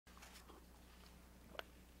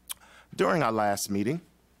During our last meeting,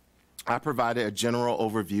 I provided a general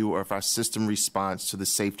overview of our system response to the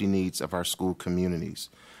safety needs of our school communities.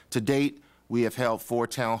 To date, we have held 4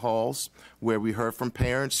 town halls where we heard from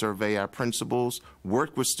parents, surveyed our principals,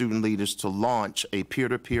 worked with student leaders to launch a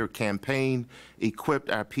peer-to-peer campaign, equipped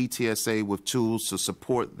our PTSA with tools to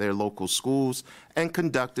support their local schools, and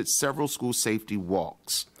conducted several school safety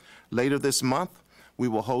walks. Later this month, we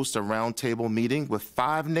will host a roundtable meeting with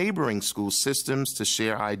 5 neighboring school systems to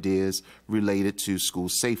share ideas related to school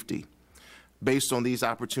safety. Based on these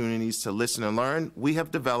opportunities to listen and learn, we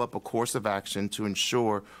have developed a course of action to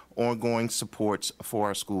ensure ongoing supports for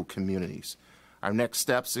our school communities. Our next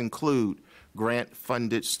steps include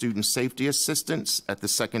grant-funded student safety assistance at the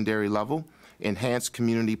secondary level, enhanced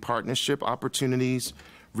community partnership opportunities,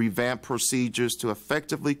 revamp procedures to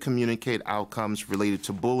effectively communicate outcomes related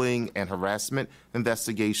to bullying and harassment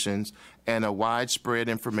investigations, and a widespread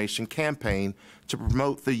information campaign to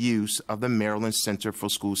promote the use of the Maryland Center for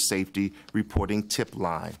School Safety reporting tip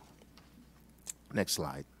line. Next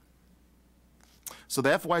slide. So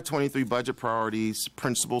the FY23 budget priorities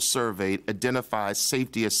principal survey identifies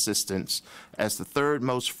safety assistance as the 3rd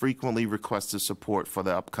most frequently requested support for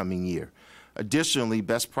the upcoming year. Additionally,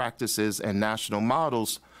 best practices and national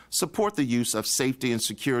models support the use of safety and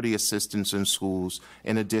security assistance in schools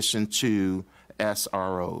in addition to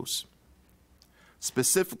SROs.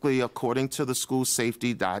 Specifically, according to the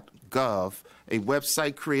schoolsafety.gov, a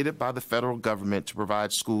website created by the federal government to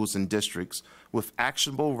provide schools and districts with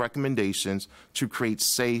actionable recommendations to create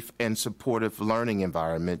safe and supportive learning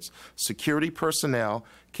environments, security personnel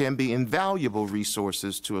can be invaluable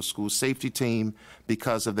resources to a school safety team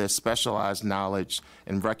because of their specialized knowledge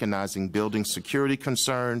in recognizing building security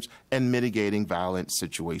concerns and mitigating violent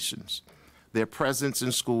situations. Their presence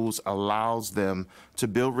in schools allows them to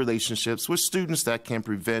build relationships with students that can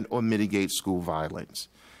prevent or mitigate school violence.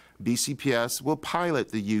 BCPS will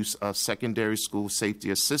pilot the use of secondary school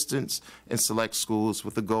safety assistance in select schools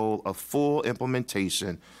with the goal of full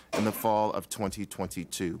implementation in the fall of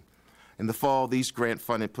 2022. In the fall, these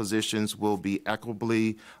grant-funded positions will be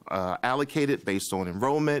equitably allocated based on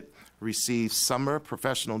enrollment, receive summer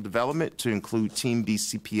professional development to include Team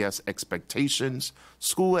BCPS expectations,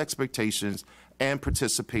 school expectations, and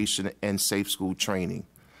participation in safe school training,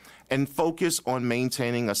 and focus on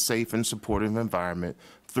maintaining a safe and supportive environment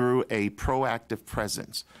through a proactive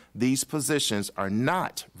presence. These positions are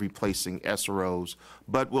not replacing SROs,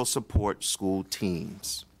 but will support school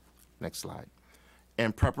teams. Next slide.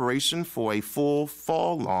 In preparation for a full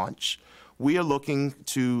fall launch, we are looking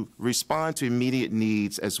to respond to immediate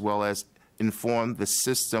needs as well as inform the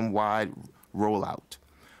system-wide rollout.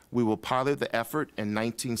 We will pilot the effort in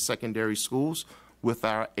 19 secondary schools with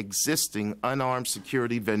our existing unarmed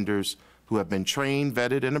security vendors who have been trained,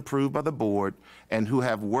 vetted, and approved by the board, and who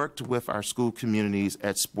have worked with our school communities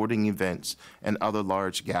at sporting events and other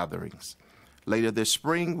large gatherings. Later this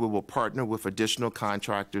spring, we will partner with additional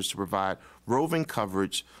contractors to provide roving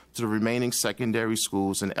coverage to the remaining secondary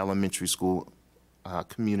schools and elementary school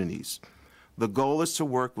communities. The goal is to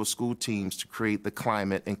work with school teams to create the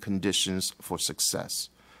climate and conditions for success.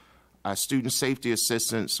 Our student safety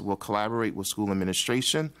assistants will collaborate with school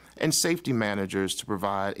administration and safety managers to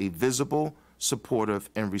provide a visible, supportive,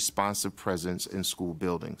 and responsive presence in school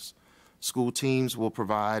buildings. School teams will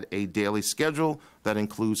provide a daily schedule that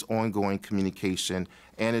includes ongoing communication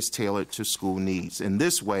and is tailored to school needs. In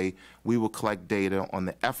this way, we will collect data on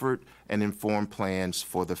the effort and inform plans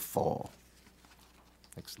for the fall.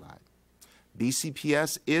 Next slide.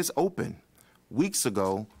 BCPS is open. Weeks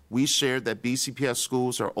ago, we shared that BCPS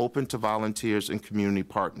schools are open to volunteers and community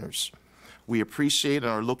partners. We appreciate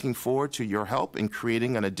and are looking forward to your help in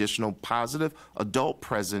creating an additional positive adult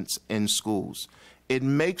presence in schools. It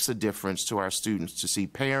makes a difference to our students to see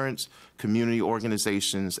parents, community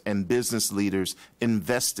organizations, and business leaders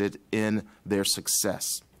invested in their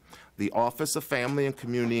success. The Office of Family and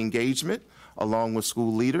Community Engagement, along with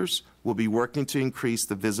school leaders, will be working to increase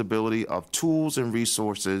the visibility of tools and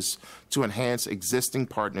resources to enhance existing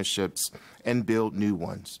partnerships and build new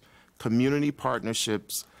ones. Community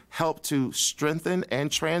partnerships help to strengthen and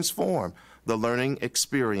transform the learning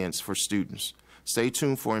experience for students. Stay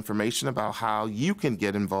tuned for information about how you can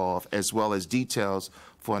get involved, as well as details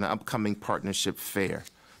for an upcoming partnership fair.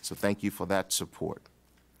 So thank you for that support.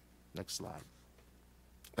 Next slide.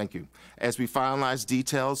 Thank you. As we finalize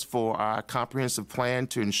details for our comprehensive plan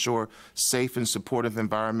to ensure safe and supportive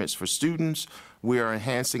environments for students, we are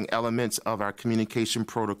enhancing elements of our communication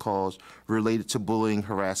protocols related to bullying,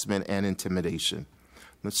 harassment, and intimidation.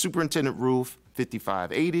 The Superintendent Rule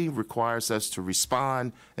 5580 requires us to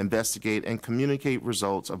respond, investigate, and communicate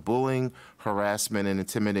results of bullying, harassment, and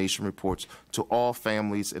intimidation reports to all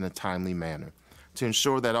families in a timely manner. To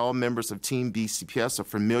ensure that all members of Team BCPS are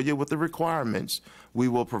familiar with the requirements, we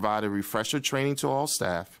will provide a refresher training to all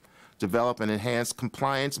staff, develop an enhanced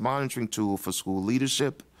compliance monitoring tool for school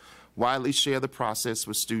leadership, widely share the process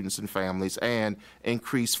with students and families, and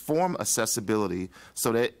increase form accessibility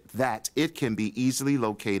so that it can be easily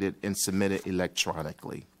located and submitted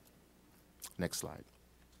electronically. Next slide.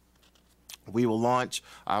 We will launch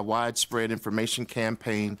our widespread information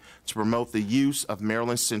campaign to promote the use of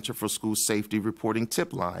Maryland Center for School Safety reporting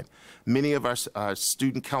tip line. Many of our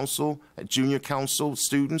student council, junior council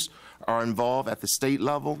students are involved at the state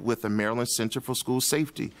level with the Maryland Center for School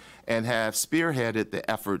Safety and have spearheaded the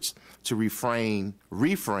efforts to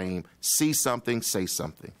reframe, see something, say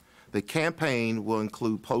something. The campaign will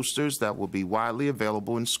include posters that will be widely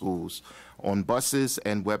available in schools, on buses,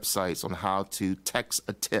 and websites on how to text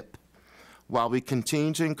a tip. While we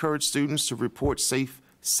continue to encourage students to report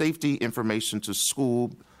safety information to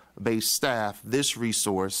school-based staff, this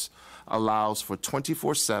resource allows for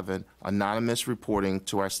 24/7 anonymous reporting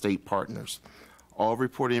to our state partners. All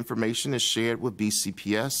reported information is shared with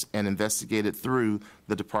BCPS and investigated through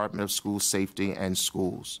the Department of School Safety and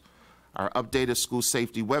schools. Our updated school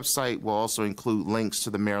safety website will also include links to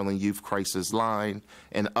the Maryland Youth Crisis Line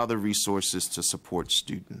and other resources to support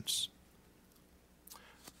students.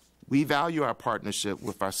 We value our partnership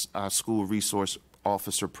with our School Resource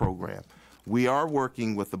Officer program. We are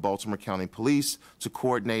working with the Baltimore County Police to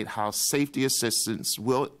coordinate how safety assistants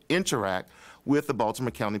will interact with the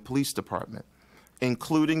Baltimore County Police Department,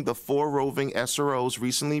 including the 4 roving SROs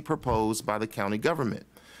recently proposed by the county government.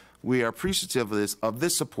 We are appreciative of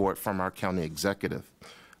this support from our county executive.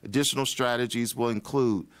 Additional strategies will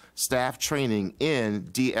include staff training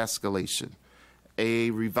in de-escalation,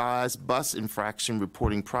 a revised bus infraction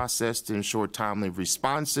reporting process to ensure timely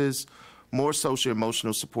responses, more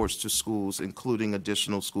social-emotional supports to schools, including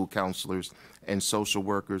additional school counselors and social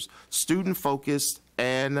workers, student-focused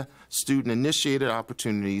and student-initiated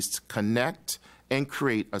opportunities to connect and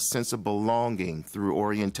create a sense of belonging through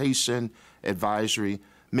orientation, advisory,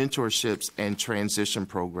 mentorships, and transition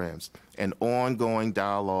programs, and ongoing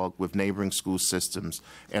dialogue with neighboring school systems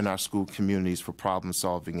and our school communities for problem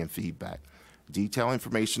solving and feedback. Detailed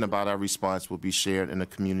information about our response will be shared in a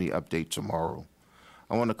community update tomorrow.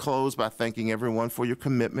 I want to close by thanking everyone for your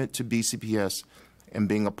commitment to BCPS and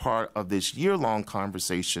being a part of this year-long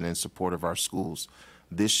conversation in support of our schools.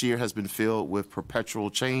 This year has been filled with perpetual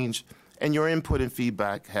change, and your input and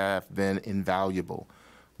feedback have been invaluable.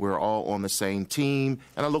 We're all on the same team,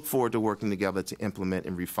 and I look forward to working together to implement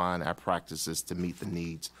and refine our practices to meet the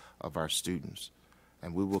needs of our students.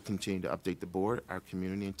 And we will continue to update the board, our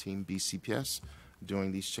community, and Team BCPS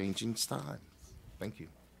during these changing times. Thank you.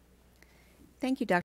 Thank you, Dr.